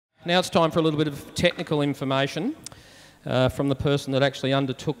Now it's time for a little bit of technical information from the person that actually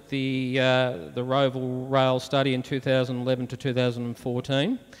undertook the Rowville Rail study in 2011 to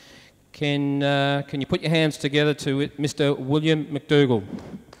 2014. Can you put your hands together to Mr. William McDougall?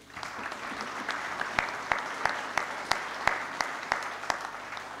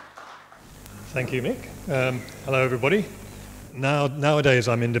 Thank you, Mick. Hello, everybody. Nowadays,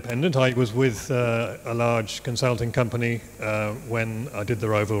 I'm independent. I was with a large consulting company when I did the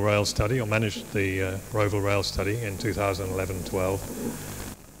Rowville Rail study, or managed the Rowville Rail study in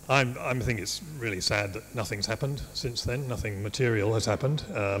 2011-12. I think it's really sad that nothing's happened since then. Nothing material has happened.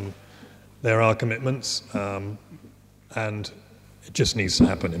 There are commitments, and it just needs to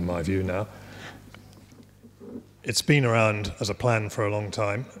happen, in my view, now. It's been around as a plan for a long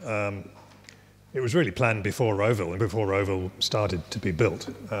time. It was really planned before Rowville, and before Rowville started to be built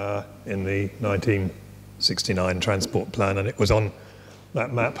in the 1969 transport plan, and it was on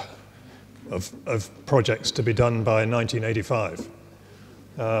that map of projects to be done by 1985.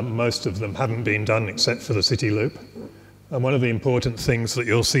 Most of them haven't been done except for the City Loop. And one of the important things that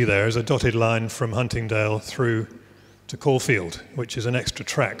you'll see there is a dotted line from Huntingdale through to Caulfield, which is an extra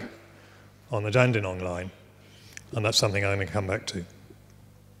track on the Dandenong line. And that's something I'm going to come back to.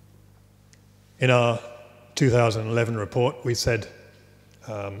 In our 2011 report, we said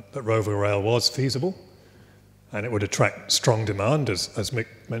that Rowville Rail was feasible and it would attract strong demand, as Mick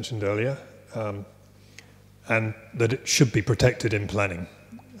mentioned earlier, and that it should be protected in planning.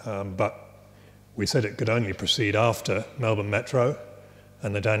 But we said it could only proceed after Melbourne Metro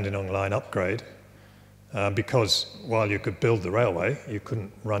and the Dandenong line upgrade, because while you could build the railway, you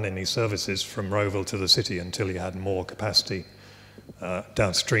couldn't run any services from Rowville to the city until you had more capacity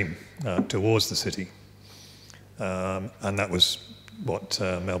downstream towards the city. And that was what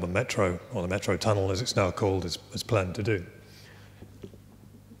Melbourne Metro, or the Metro Tunnel as it's now called, is planned to do.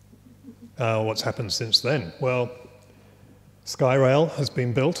 What's happened since then? Well, Skyrail has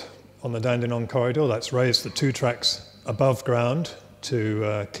been built on the Dandenong corridor. That's raised the two tracks above ground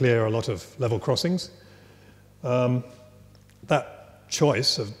to clear a lot of level crossings. That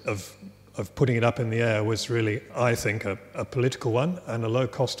choice of putting it up in the air was really, I think, a political one and a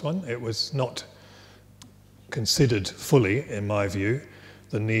low-cost one. It was not considered fully, in my view.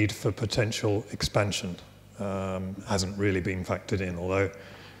 The need for potential expansion hasn't really been factored in, although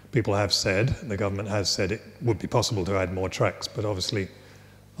people have said, the government has said, it would be possible to add more tracks, but obviously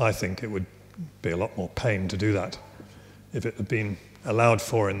I think it would be a lot more pain to do that. If it had been allowed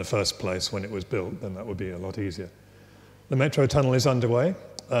for in the first place when it was built, then that would be a lot easier. The Metro Tunnel is underway.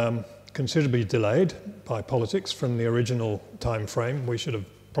 Considerably delayed by politics from the original time frame. We should have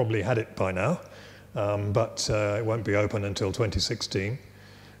probably had it by now, but it won't be open until 2016.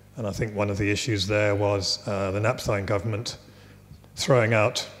 And I think one of the issues there was the Knapthine government throwing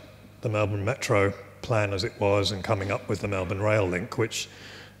out the Melbourne Metro plan as it was and coming up with the Melbourne Rail Link, which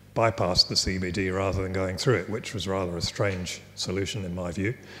bypassed the CBD rather than going through it, which was rather a strange solution in my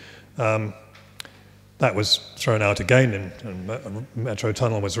view. That was thrown out again, and Metro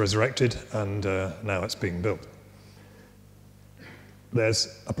Tunnel was resurrected, and now it's being built.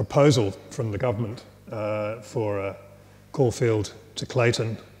 There's a proposal from the government for a Caulfield to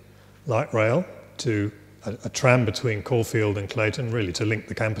Clayton light rail, to a tram between Caulfield and Clayton, really to link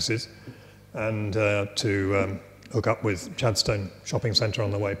the campuses, and to hook up with Chadstone Shopping Centre on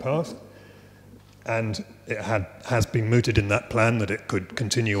the way past. And it has been mooted in that plan that it could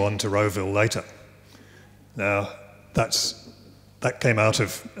continue on to Rowville later. Now, that came out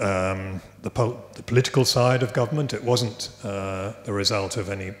of the political side of government. It wasn't the result of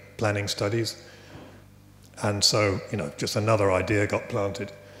any planning studies. And so, just another idea got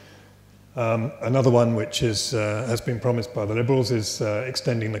planted. Another one which has been promised by the Liberals is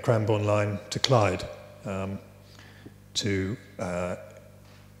extending the Cranbourne line to Clyde to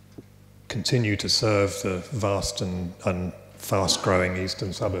continue to serve the vast and fast-growing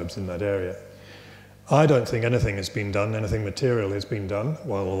eastern suburbs in that area. I don't think anything has been done, anything material has been done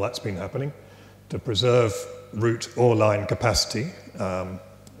while all that's been happening to preserve route or line capacity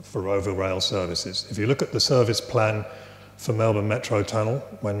for Rowville Rail services. If you look at the service plan for Melbourne Metro Tunnel,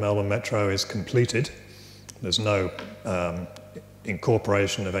 when Melbourne Metro is completed, there's no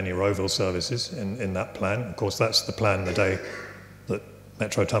incorporation of any Rowville services in that plan. Of course, that's the plan the day that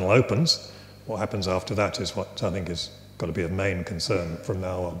Metro Tunnel opens. What happens after that is what I think has got to be of main concern from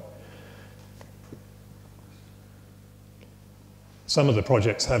now on. Some of the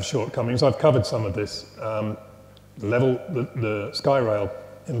projects have shortcomings. I've covered some of this. The Skyrail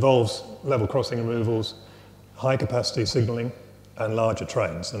involves level crossing removals, high capacity signalling, and larger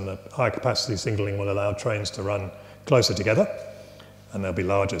trains. And the high capacity signalling will allow trains to run closer together. and they'll be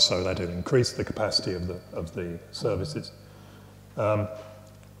larger, so that'll increase the capacity of the services.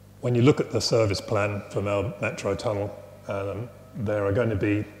 When you look at the service plan for Melbourne Metro Tunnel, there are going to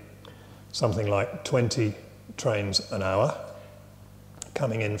be something like 20 trains an hour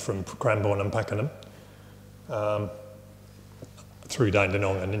coming in from Cranbourne and Pakenham through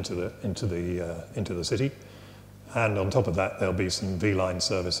Dandenong and into the city, and on top of that there'll be some V-line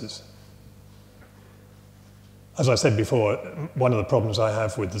services. As I said before, one of the problems I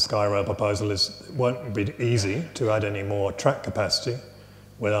have with the SkyRail proposal is it won't be easy to add any more track capacity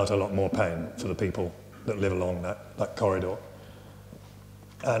without a lot more pain for the people that live along that corridor.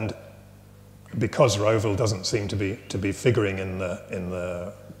 And because Rowville doesn't seem to be figuring in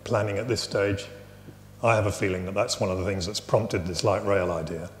the planning at this stage, I have a feeling that that's one of the things that's prompted this light rail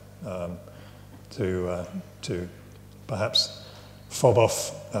idea, to perhaps fob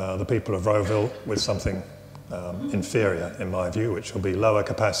off the people of Rowville with something inferior, in my view, which will be lower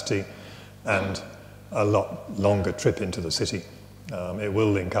capacity and a lot longer trip into the city. It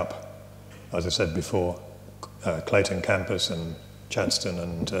will link up, as I said before, Clayton Campus and Chadstone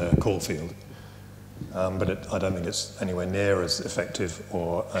and Caulfield. But I don't think it's anywhere near as effective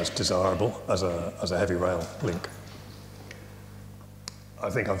or as desirable as a heavy rail link. I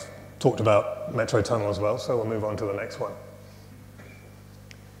think I've talked about Metro Tunnel as well, so we'll move on to the next one.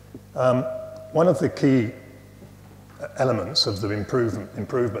 One of the key elements of the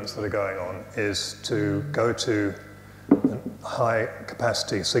improvements that are going on is to go to high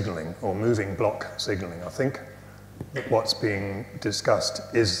capacity signalling or moving block signalling. I think that what's being discussed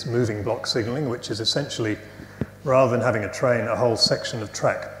is moving block signalling, which is essentially, rather than having a whole section of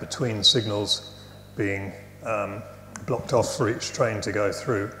track between signals being blocked off for each train to go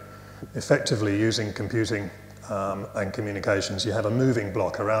through, effectively using computing and communications, you have a moving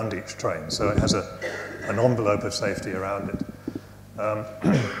block around each train, so it has an envelope of safety around it.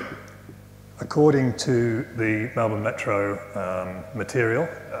 According to the Melbourne Metro material,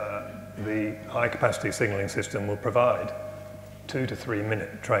 the high-capacity signalling system will provide 2 to 3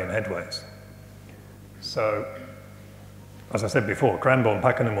 minute train headways. So, as I said before,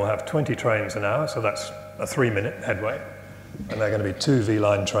 Cranbourne-Pakenham will have 20 trains an hour, so that's a 3-minute headway. And they're going to be 2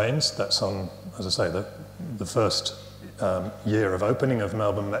 V-line trains. That's on, as I say, the first year of opening of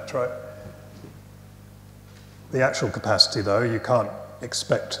Melbourne Metro. The actual capacity, though, you can't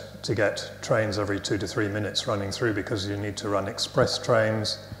expect to get trains every 2 to 3 minutes running through, because you need to run express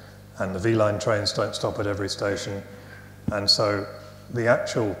trains, and the V-line trains don't stop at every station. And so the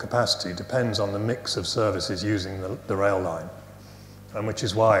actual capacity depends on the mix of services using the rail line. And which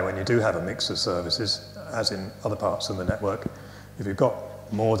is why when you do have a mix of services, as in other parts of the network, if you've got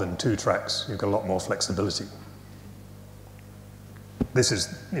more than 2 tracks, you've got a lot more flexibility. This is,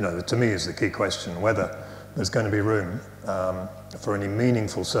 to me, is the key question, whether there's going to be room for any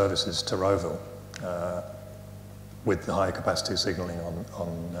meaningful services to Rowville with the high capacity signalling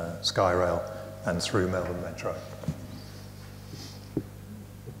on SkyRail and through Melbourne Metro.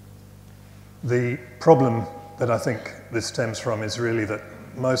 The problem that I think this stems from is really that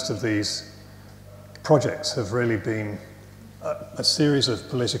most of these projects have really been a series of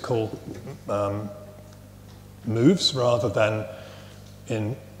political moves rather than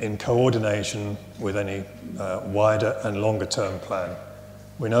in coordination with any wider and longer term plan.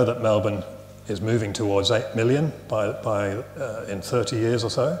 We know that Melbourne is moving towards 8 million in 30 years or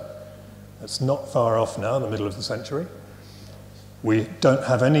so. It's not far off now, the middle of the century. We don't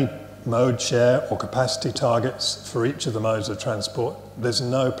have any mode share or capacity targets for each of the modes of transport. There's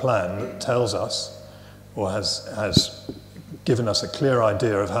no plan that tells us or has given us a clear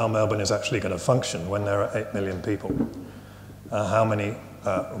idea of how Melbourne is actually going to function when there are 8 million people. How many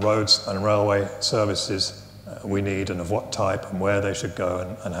roads and railway services we need and of what type and where they should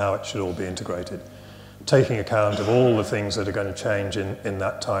go and how it should all be integrated. Taking account of all the things that are going to change in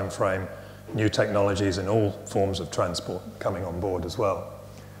that time frame, new technologies in all forms of transport coming on board as well.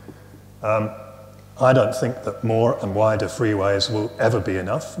 I don't think that more and wider freeways will ever be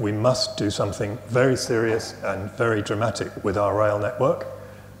enough. We must do something very serious and very dramatic with our rail network,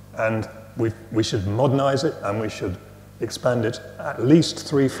 and we should modernise it and we should expand it at least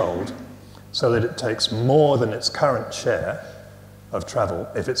threefold so that it takes more than its current share of travel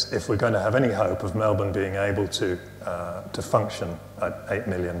if we're going to have any hope of Melbourne being able to function at 8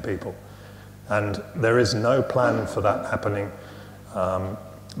 million people. And there is no plan for that happening.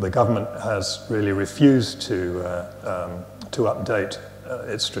 The government has really refused to update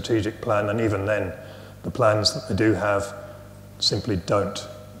its strategic plan, and even then, the plans that they do have simply don't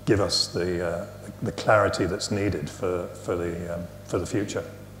give us the clarity that's needed for the future.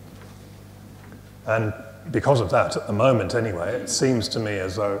 And because of that, at the moment anyway, it seems to me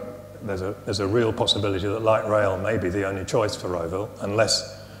as though there's a real possibility that light rail may be the only choice for Rowville,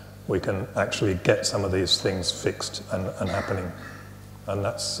 unless we can actually get some of these things fixed and happening. And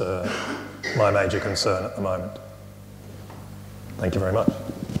that's my major concern at the moment. Thank you very much.